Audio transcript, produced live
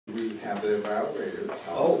have the evaluator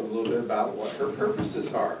tell us a little bit about what her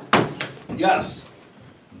purposes are. Yes.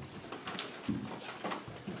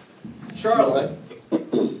 Charlotte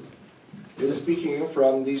is speaking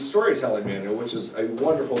from the Storytelling Manual, which is a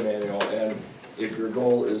wonderful manual, and if your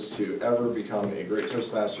goal is to ever become a great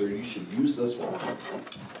Toastmaster, you should use this one.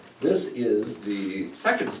 This is the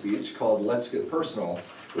second speech called Let's Get Personal,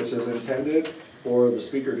 which is intended for the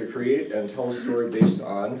speaker to create and tell a story based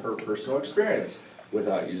on her personal experience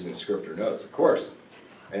without using script or notes, of course.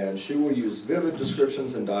 And she will use vivid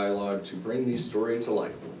descriptions and dialogue to bring the story to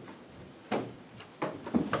life.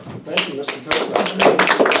 Thank you, Mr. Toastmaster.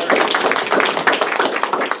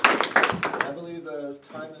 I believe the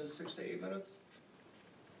time is 6 to 8 minutes.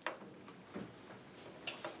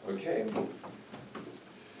 Okay.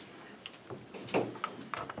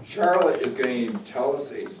 Charlotte is going to tell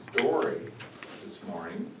us a story this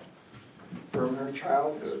morning from her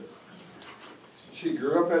childhood. She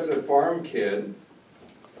grew up as a farm kid,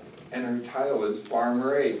 and her title is Farm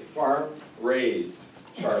Raised.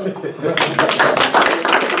 Charlotte.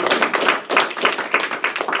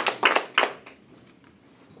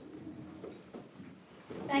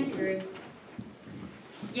 Thank you, Bruce.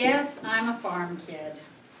 Yes, I'm a farm kid.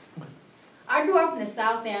 I grew up in the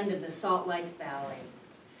south end of the Salt Lake Valley.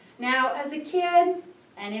 Now, as a kid,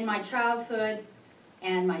 and in my childhood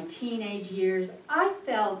and my teenage years, I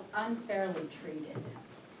felt unfairly treated.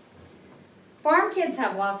 Farm kids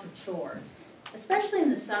have lots of chores, especially in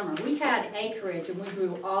the summer. We had acreage and we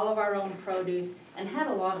grew all of our own produce and had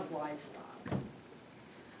a lot of livestock.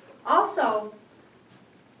 Also,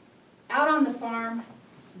 out on the farm,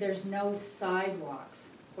 there's no sidewalks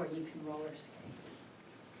where you can roller skate.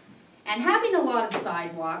 And having a lot of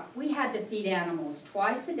sidewalk, we had to feed animals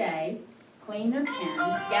twice a day, clean their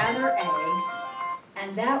pens, gather eggs,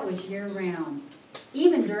 and that was year-round,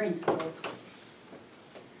 even during school.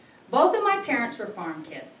 Both of my parents were farm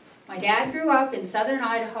kids. My dad grew up in southern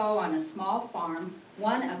Idaho on a small farm,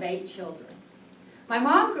 one of 8 children. My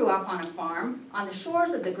mom grew up on a farm on the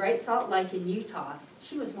shores of the Great Salt Lake in Utah.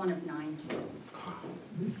 She was one of 9 kids.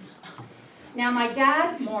 Now, my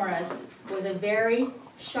dad, Morris, was a very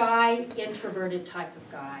shy, introverted type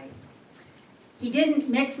of guy. He didn't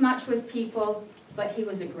mix much with people, but he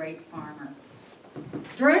was a great farmer.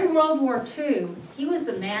 During World War II, he was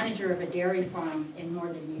the manager of a dairy farm in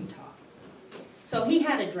northern Utah. So he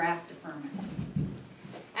had a draft deferment.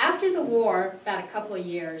 After the war, about a couple of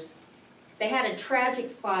years, they had a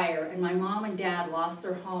tragic fire and my mom and dad lost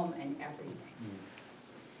their home and everything.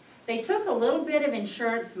 They took a little bit of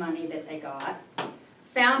insurance money that they got,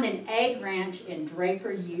 found an egg ranch in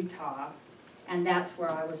Draper, Utah, and that's where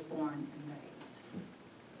I was born and raised.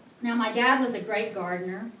 Now, my dad was a great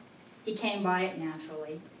gardener. He came by it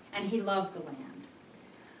naturally, and he loved the land.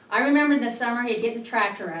 I remember in the summer he'd get the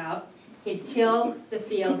tractor out, he'd till the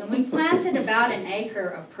fields, and we planted about an acre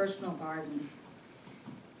of personal garden.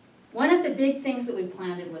 One of the big things that we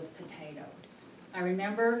planted was potatoes. I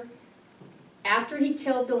remember after he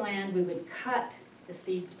tilled the land, we would cut the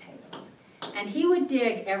seed potatoes. And he would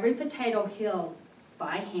dig every potato hill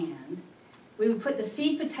by hand. We would put the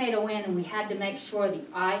seed potato in and we had to make sure the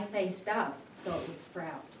eye faced up so it would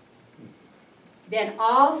sprout. Then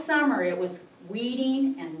all summer it was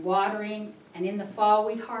weeding and watering, and in the fall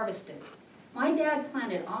we harvested. My dad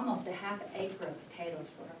planted almost a half acre of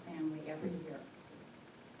potatoes for our family every year.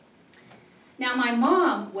 Now, my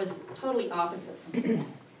mom was totally opposite from me.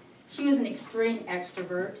 She was an extreme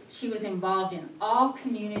extrovert. She was involved in all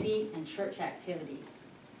community and church activities.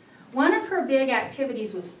 One of her big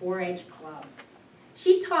activities was 4-H clubs.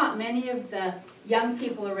 She taught many of the young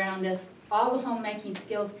people around us all the homemaking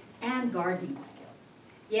skills and gardening skills.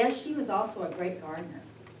 Yes, she was also a great gardener.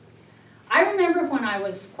 I remember when I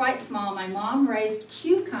was quite small, my mom raised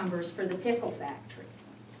cucumbers for the pickle factory.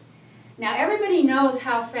 Now, everybody knows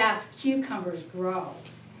how fast cucumbers grow.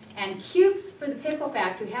 And cukes for the pickle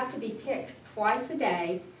factory have to be picked twice a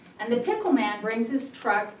day, and the pickle man brings his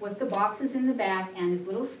truck with the boxes in the back and his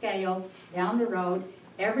little scale down the road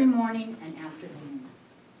every morning and afternoon.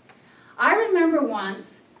 I remember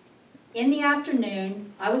once, in the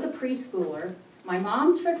afternoon, I was a preschooler, my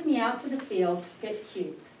mom took me out to the field to pick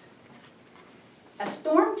cukes. A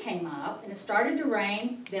storm came up, and it started to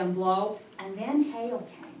rain, then blow, and then hail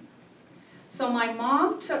came. So my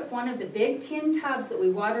mom took one of the big tin tubs that we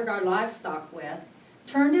watered our livestock with,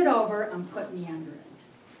 turned it over, and put me under it.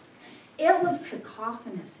 It was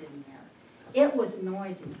cacophonous in there. It was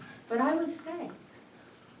noisy, but I was safe.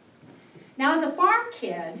 Now, as a farm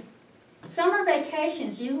kid, summer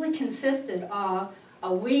vacations usually consisted of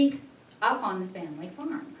a week up on the family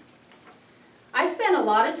farm. I spent a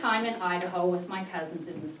lot of time in Idaho with my cousins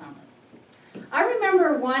in the summer. I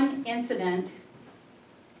remember one incident.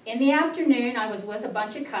 In the afternoon, I was with a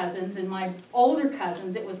bunch of cousins, and my older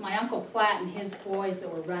cousins, it was my Uncle Platt and his boys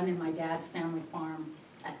that were running my dad's family farm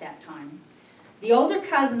at that time. The older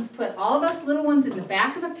cousins put all of us little ones in the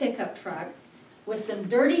back of a pickup truck with some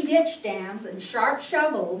dirty ditch dams and sharp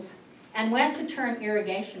shovels and went to turn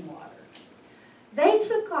irrigation water. They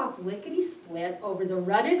took off lickety-split over the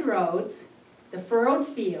rutted roads, the furrowed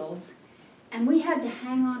fields, and we had to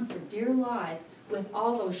hang on for dear life with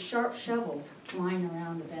all those sharp shovels lying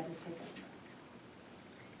around the bed of the pickup truck.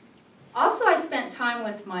 Also, I spent time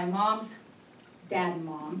with my mom's dad and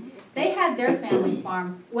mom. They had their family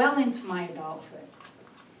farm well into my adulthood.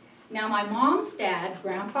 Now, my mom's dad,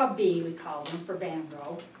 Grandpa B, we called him for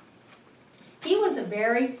Bandro, he was a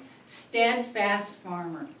very steadfast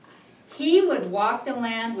farmer. He would walk the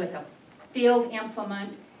land with a field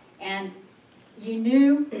implement, and you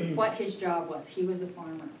knew what his job was. He was a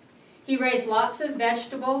farmer. He raised lots of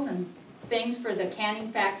vegetables and things for the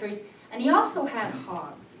canning factories, and he also had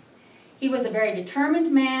hogs. He was a very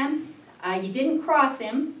determined man. You didn't cross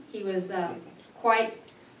him. He was quite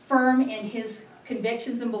firm in his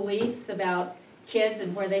convictions and beliefs about kids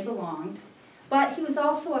and where they belonged, but he was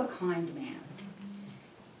also a kind man.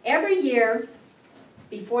 Every year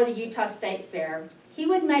before the Utah State Fair, he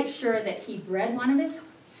would make sure that he bred one of his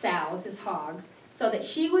sows, his hogs, so that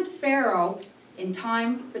she would farrow in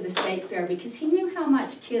time for the state fair because he knew how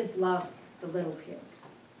much kids loved the little pigs.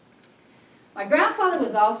 My grandfather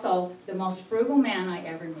was also the most frugal man I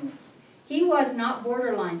ever knew. He was not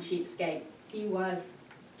borderline cheapskate, he was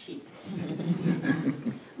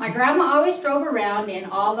cheapskate. My grandma always drove around in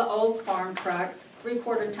all the old farm trucks,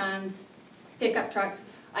 3/4 tons, pickup trucks.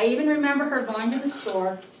 I even remember her going to the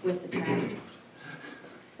store with the tractor.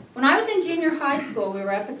 When I was in junior high school, we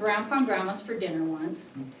were up at Grandpa and Grandma's for dinner once,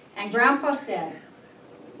 and Grandpa said,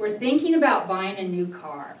 "We're thinking about buying a new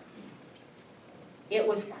car." It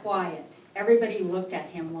was quiet. Everybody looked at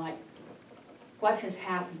him like, what has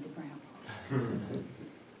happened to Grandpa?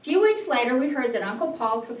 A few weeks later, we heard that Uncle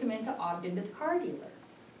Paul took him into Ogden to the car dealer.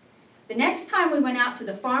 The next time we went out to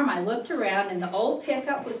the farm, I looked around, and the old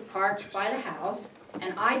pickup was parked by the house,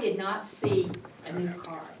 and I did not see a new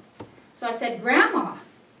car. So I said, "Grandma,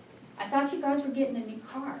 I thought you guys were getting a new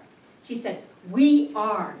car." She said, "We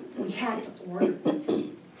are. We had to order it."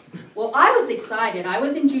 Well, I was excited. I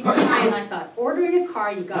was in junior high, and I thought, ordering a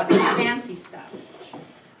car, you got the fancy stuff.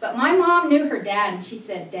 But my mom knew her dad, and she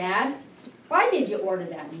said, "Dad, why did you order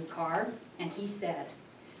that new car?" And he said,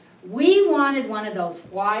 "We wanted one of those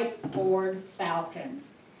white Ford Falcons,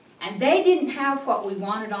 and they didn't have what we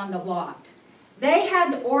wanted on the lot. They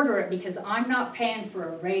had to order it because I'm not paying for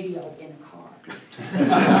a radio in a car."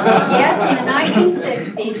 Yes, in the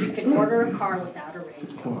 1960s, you could order a car without a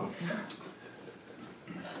radio.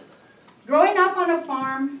 Growing up on a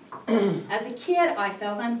farm, as a kid, I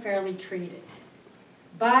felt unfairly treated.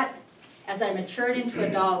 But as I matured into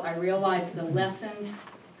adult, I realized the lessons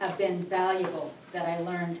have been valuable that I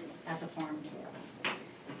learned as a farm kid.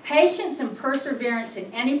 Patience and perseverance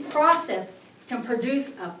in any process can produce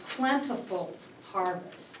a plentiful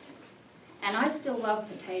harvest. And I still love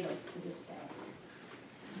potatoes to this day.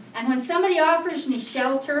 And when somebody offers me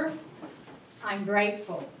shelter, I'm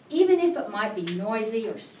grateful, even if it might be noisy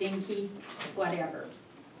or stinky, whatever.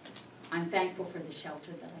 I'm thankful for the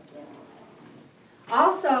shelter that I get.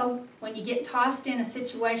 Also, when you get tossed in a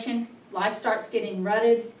situation, life starts getting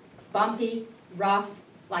rutted, bumpy, rough,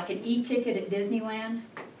 like an e-ticket at Disneyland.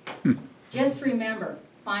 Just remember,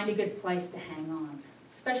 find a good place to hang on,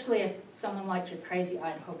 especially if someone like your crazy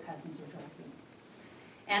Idaho cousins are driving.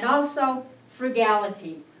 And also,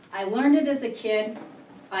 frugality. I learned it as a kid.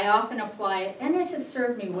 I often apply it, and it has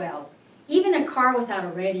served me well. Even a car without a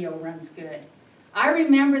radio runs good. I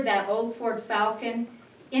remember that old Ford Falcon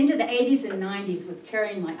into the 80s and 90s was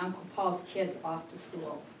carrying my Uncle Paul's kids off to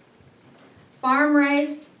school. Farm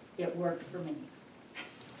raised, it worked for me.